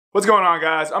What's going on,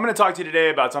 guys? I'm going to talk to you today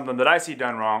about something that I see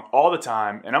done wrong all the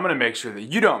time, and I'm going to make sure that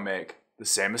you don't make the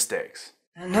same mistakes.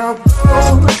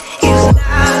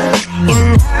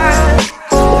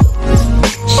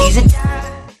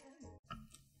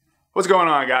 What's going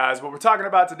on, guys? What we're talking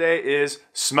about today is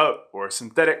Smote, or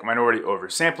synthetic minority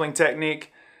oversampling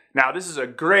technique. Now, this is a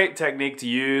great technique to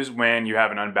use when you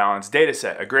have an unbalanced data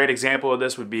set. A great example of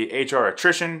this would be HR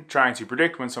attrition, trying to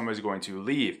predict when someone's going to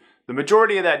leave. The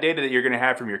majority of that data that you're going to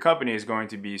have from your company is going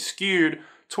to be skewed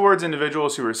towards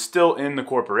individuals who are still in the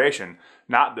corporation,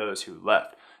 not those who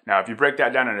left. Now, if you break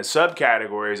that down into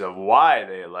subcategories of why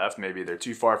they left, maybe they're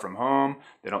too far from home,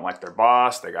 they don't like their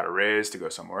boss, they got a raise to go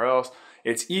somewhere else,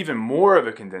 it's even more of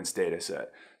a condensed data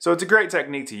set. So it's a great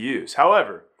technique to use.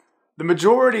 However, the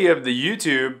majority of the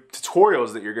YouTube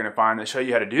tutorials that you're going to find that show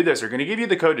you how to do this are going to give you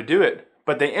the code to do it,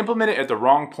 but they implement it at the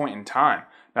wrong point in time.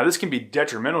 Now, this can be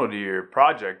detrimental to your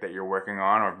project that you're working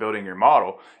on or building your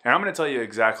model, and I'm going to tell you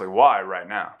exactly why right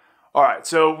now. All right,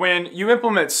 so when you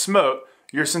implement Smote,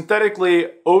 you're synthetically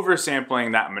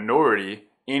oversampling that minority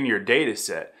in your data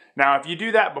set. Now, if you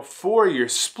do that before your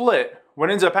split, what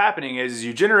ends up happening is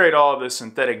you generate all of this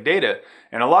synthetic data,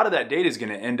 and a lot of that data is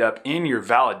going to end up in your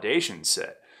validation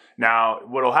set. Now,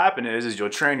 what will happen is you'll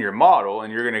train your model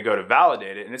and you're going to go to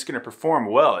validate it and it's going to perform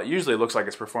well. It usually looks like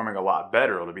it's performing a lot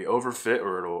better. It'll be overfit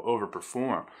or it'll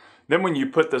overperform. Then when you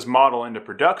put this model into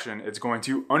production, it's going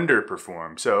to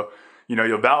underperform. So,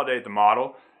 you'll validate the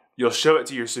model, you'll show it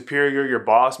to your superior, your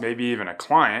boss, maybe even a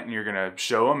client, and you're going to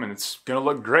show them and it's going to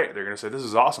look great. They're going to say, this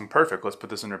is awesome, perfect, let's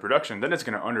put this into production. Then it's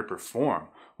going to underperform.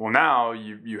 Well, now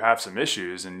you have some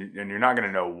issues and you're not going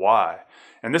to know why.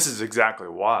 And this is exactly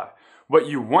why. What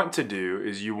you want to do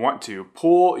is you want to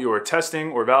pull your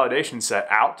testing or validation set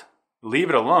out, leave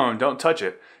it alone, don't touch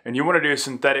it, and you want to do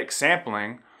synthetic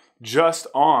sampling just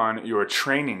on your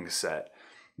training set.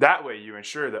 That way you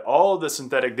ensure that all of the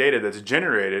synthetic data that's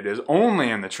generated is only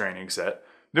in the training set.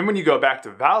 Then when you go back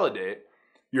to validate,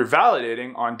 you're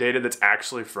validating on data that's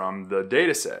actually from the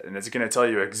data set, and it's going to tell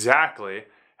you exactly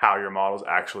how your model's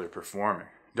actually performing.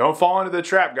 Don't fall into the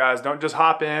trap, guys. Don't just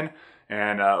hop in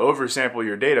and oversample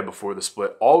your data before the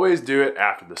split. Always do it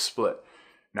after the split.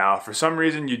 Now, if for some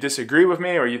reason you disagree with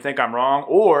me or you think I'm wrong,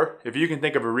 or if you can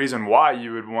think of a reason why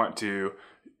you would want to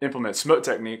implement Smote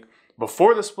technique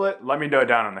before the split, let me know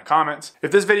down in the comments.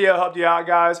 If this video helped you out,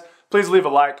 guys, please leave a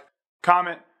like,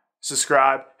 comment,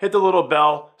 subscribe, hit the little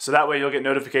bell so that way you'll get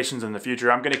notifications in the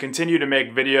future. I'm going to continue to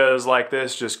make videos like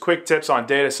this, just quick tips on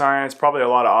data science, probably a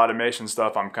lot of automation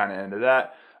stuff. I'm kind of into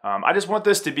that. I just want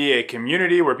this to be a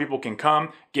community where people can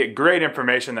come, get great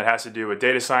information that has to do with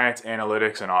data science,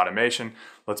 analytics, and automation.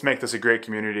 Let's make this a great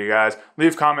community, guys.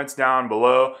 Leave comments down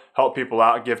below, help people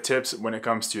out, give tips when it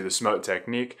comes to the Smote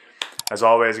technique. As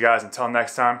always, guys, until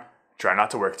next time, try not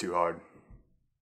to work too hard.